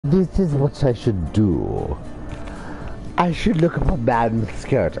This is what I should do. I should look up a man's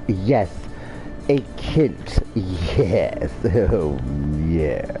skirt. Yes. A kilt. Yes. Oh,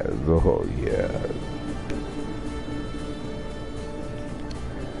 yes. Oh, yes.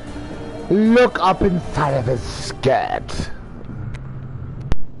 Look up inside of his skirt.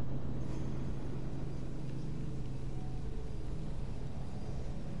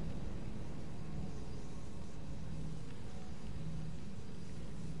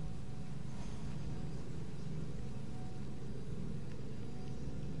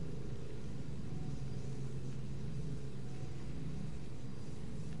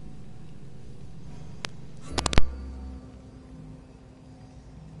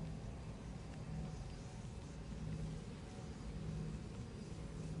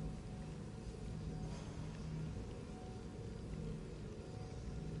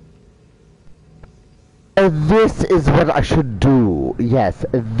 This is what I should do. Yes,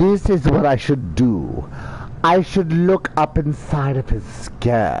 this is what I should do. I should look up inside of his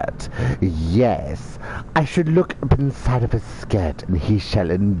skirt. Yes, I should look up inside of his skirt and he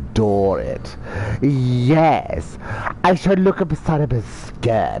shall endure it. Yes, I shall look up inside of his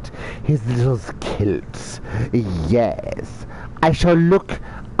skirt, his little kilt. Yes, I shall look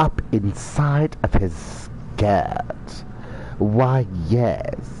up inside of his skirt. Why,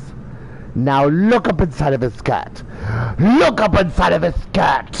 yes. Now look up inside of his skirt. Look up inside of his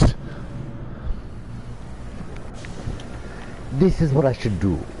skirt. This is what I should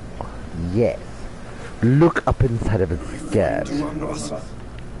do. Yes. Look up inside of his skirt.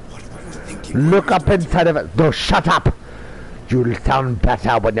 Look up inside of it. No, shut up. You'll sound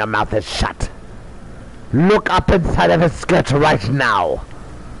better when your mouth is shut. Look up inside of his skirt right now.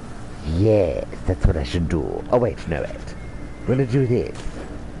 Yes, that's what I should do. Oh wait, no wait. I'm gonna do this.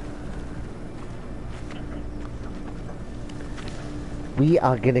 We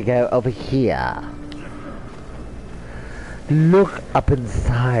are gonna go over here. Look up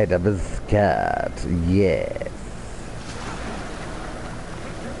inside of his skirt. Yes.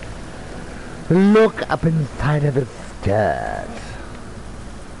 Look up inside of his skirt.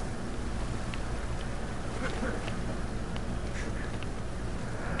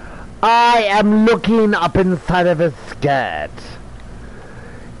 I am looking up inside of his skirt.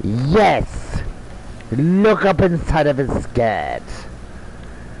 Yes. Look up inside of his skirt.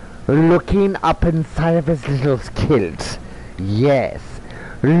 Looking up inside of his little kilt. Yes.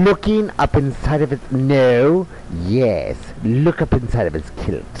 Looking up inside of his... No. Yes. Look up inside of his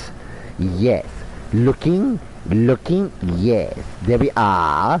kilt. Yes. Looking. Yes. There we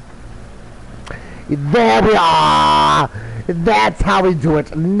are. There we are. That's how we do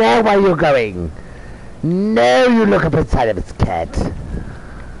it. Know where you're going. No, you look up inside of his kilt.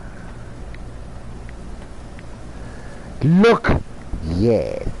 Look.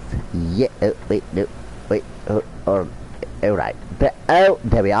 Yes. Yeah. Oh, wait. No. Wait. Oh, right.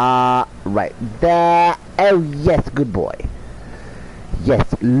 There we are. Right there. Oh, yes. Good boy.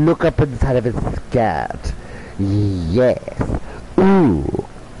 Yes. Look up inside of his skirt. Yes. Ooh.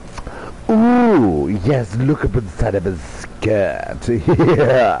 Ooh. Yes. Look up inside of his skirt.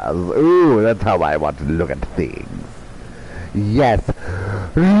 Yes. Ooh. That's how I want to look at things. Yes.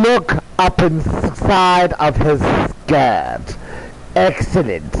 Look up inside of his skirt.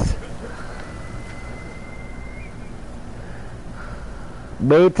 Excellent.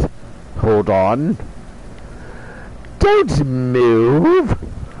 Wait. Hold on. Don't move.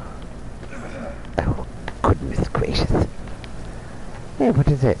 Oh, goodness gracious. Hey, what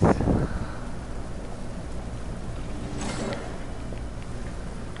is this?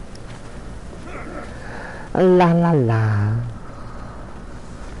 La la la.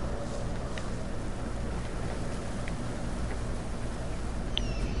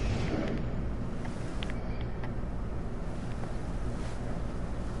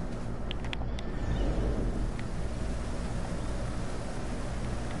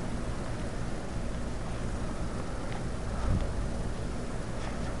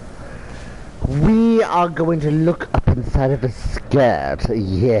 We are going to look up inside of his skirt.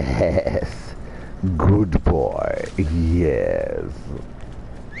 Yes. Good boy. Yes.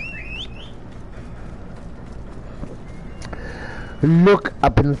 Look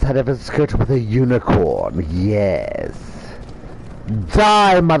up inside of his skirt with a unicorn. Yes.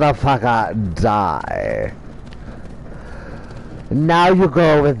 Die, motherfucker. Die. Now you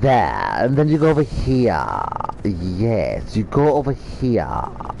go over there. And then you go over here. Yes. You go over here.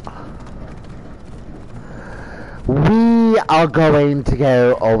 We are going to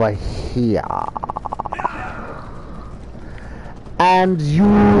go over here. And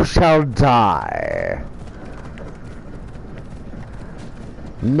you shall die.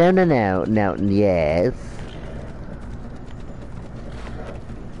 No, no, no, no, yes.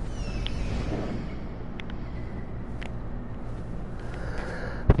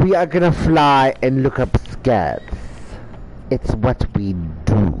 We are gonna fly and look up skirts. It's what we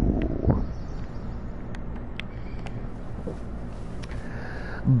do.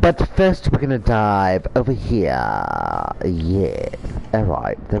 But first we're gonna dive over here. Yes.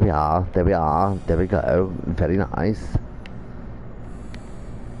 Alright, there we are, there we are, there we go. Very nice.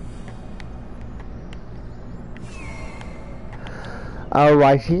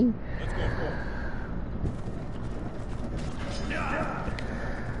 Alrighty.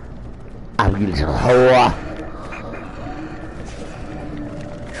 Oh, you little whore.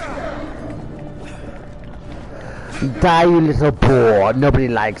 Die, you little whore. Nobody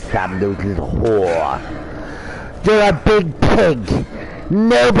likes them, those little whore. You're a big pig.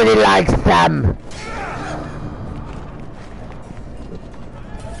 Nobody likes them.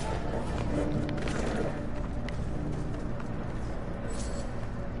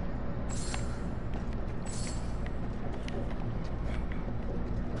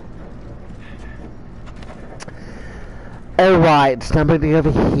 Alright, so I'm moving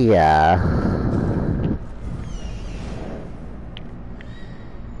over here.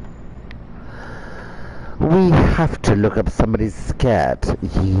 We have to look up somebody's skirt.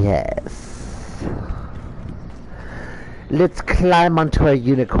 Yes. Let's climb onto a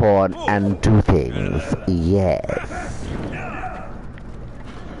unicorn and do things. Yes.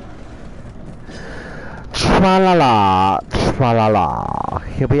 Tra-la-la, tra-la-la.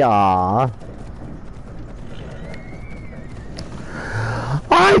 Here we are.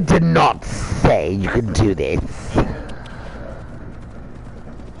 I did not say you could do this.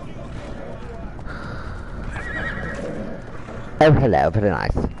 Oh, hello, very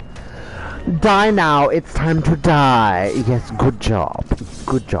nice. Die now, it's time to die. Yes, good job.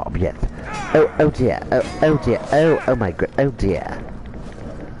 Good job, yes. Oh, oh dear, oh dear, oh my god, oh dear.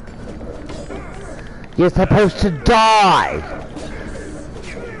 You're supposed to die.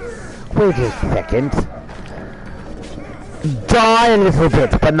 Wait a second. Die a little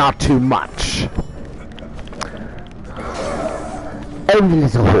bit, but not too much. Oh, you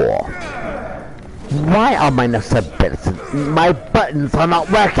little whore. Why are my my buttons are not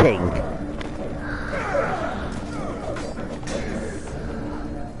working?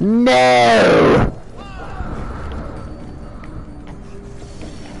 No!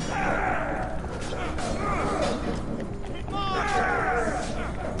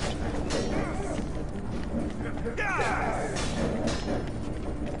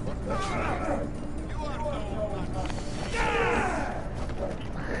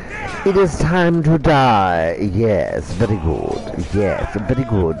 It is time to die. Yes, very good. Yes, very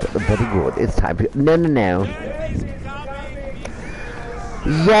good. Very good. It's time to... No, no, no.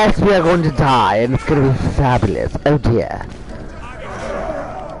 Yes, we are going to die, and it's going to be fabulous. Oh, dear.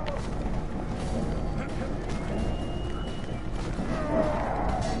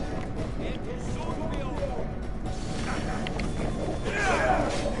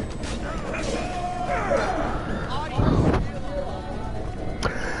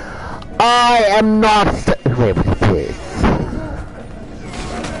 I am not... Wait, what is this?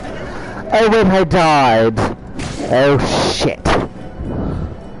 Oh, wait, I died. Oh, shit.